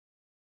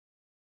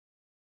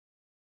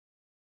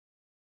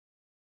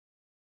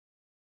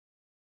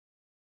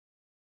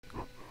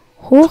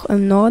Hoch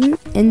im Norden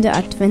in der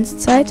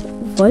Adventszeit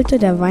wollte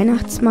der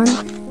Weihnachtsmann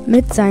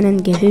mit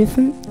seinen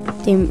Gehilfen,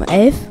 dem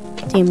Elf,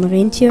 dem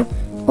Rentier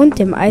und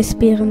dem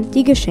Eisbären,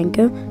 die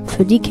Geschenke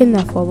für die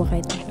Kinder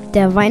vorbereiten.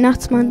 Der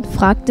Weihnachtsmann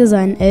fragte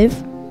seinen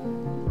Elf: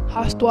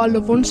 Hast du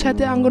alle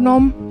Wunschzettel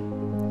angenommen?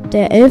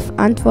 Der Elf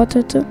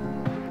antwortete: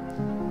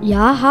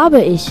 Ja,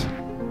 habe ich.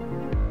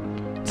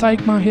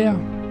 Zeig mal her.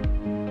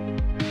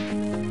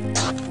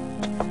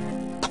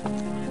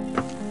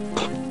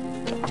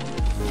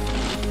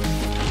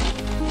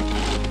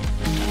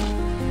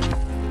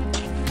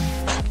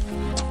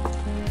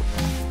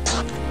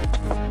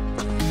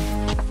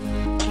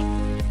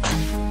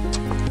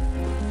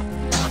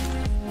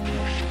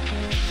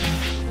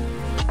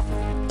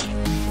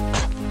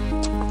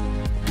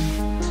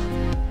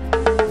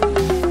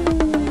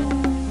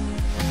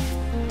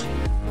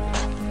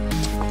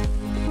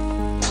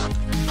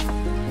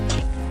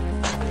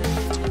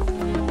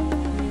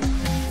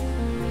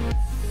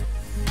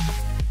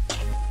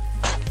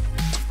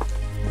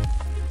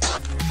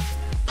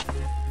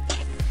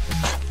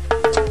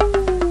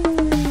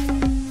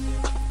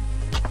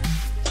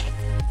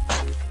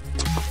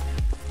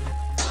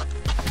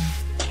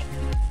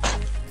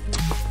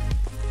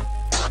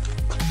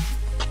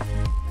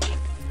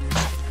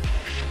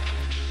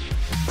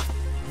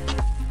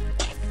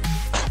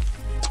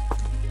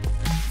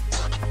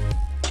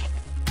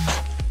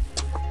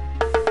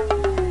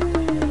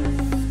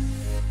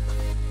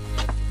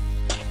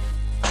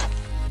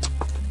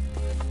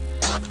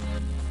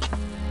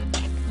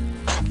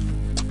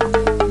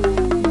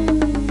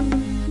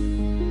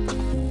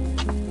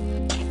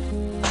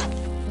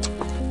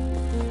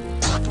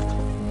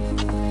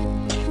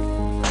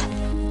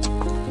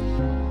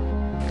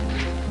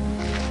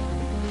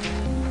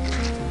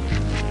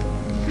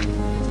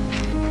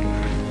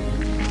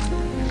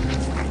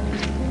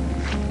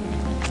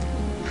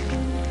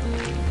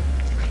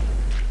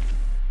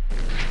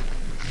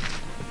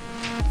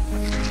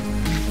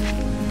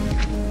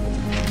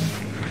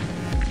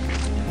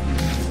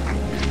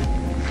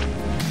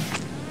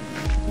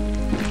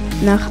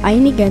 Nach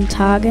einigen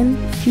Tagen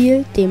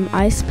fiel dem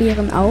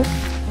Eisbären auf: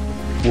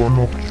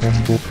 Weihnachtsmann,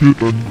 da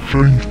fehlt ein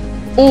Geschenk.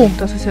 Oh,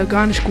 das ist ja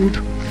gar nicht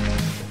gut.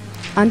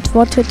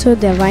 Antwortete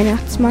der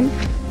Weihnachtsmann: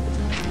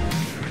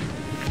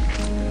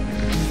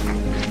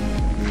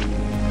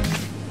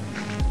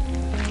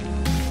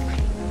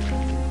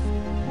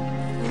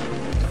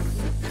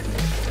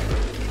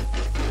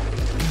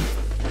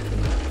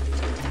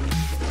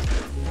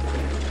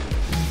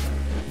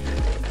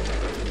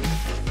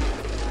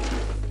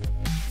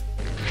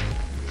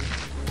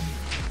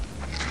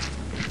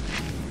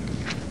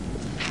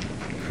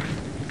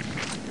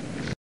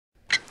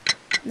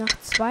 Nach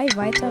 2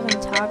 weiteren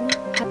Tagen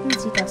hatten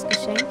sie das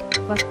Geschenk,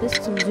 was bis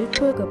zum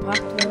Südpol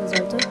gebracht werden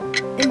sollte,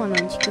 immer noch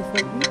nicht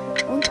gefunden,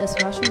 und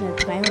es war schon der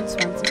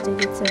 23.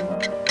 Dezember.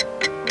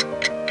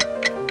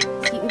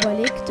 Sie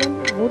überlegten,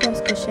 wo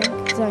das Geschenk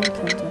sein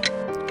könnte.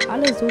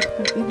 Alle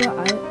suchten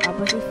überall,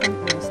 aber sie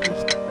fanden es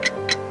nicht.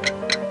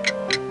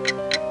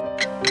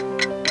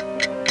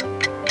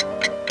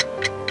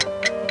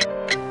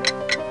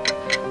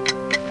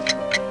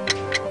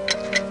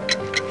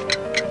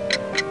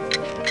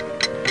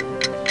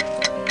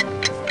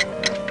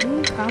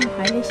 Nun kam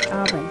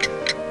Heiligabend.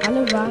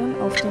 Alle waren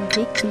auf dem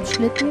Weg zum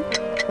Schlitten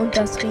und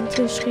das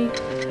Rentier schrie: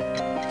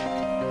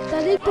 Da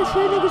liegt das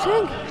schöne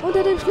Geschenk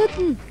unter dem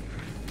Schlitten.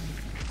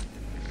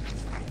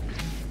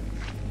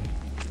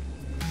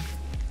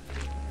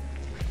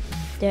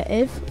 Der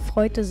Elf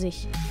freute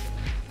sich.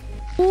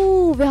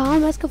 Wir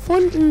haben es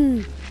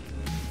gefunden.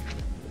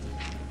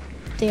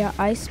 Der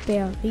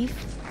Eisbär rief: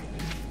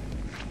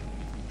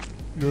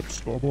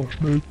 Jetzt aber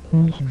schnell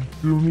Kuchen,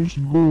 wir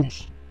müssen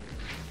los.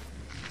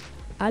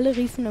 Alle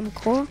riefen im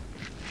Chor: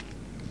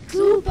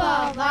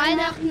 Super,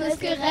 Weihnachten ist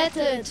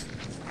gerettet!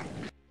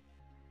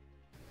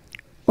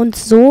 Und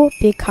so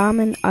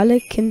bekamen alle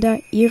Kinder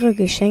ihre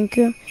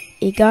Geschenke,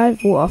 egal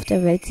wo auf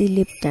der Welt sie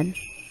lebten.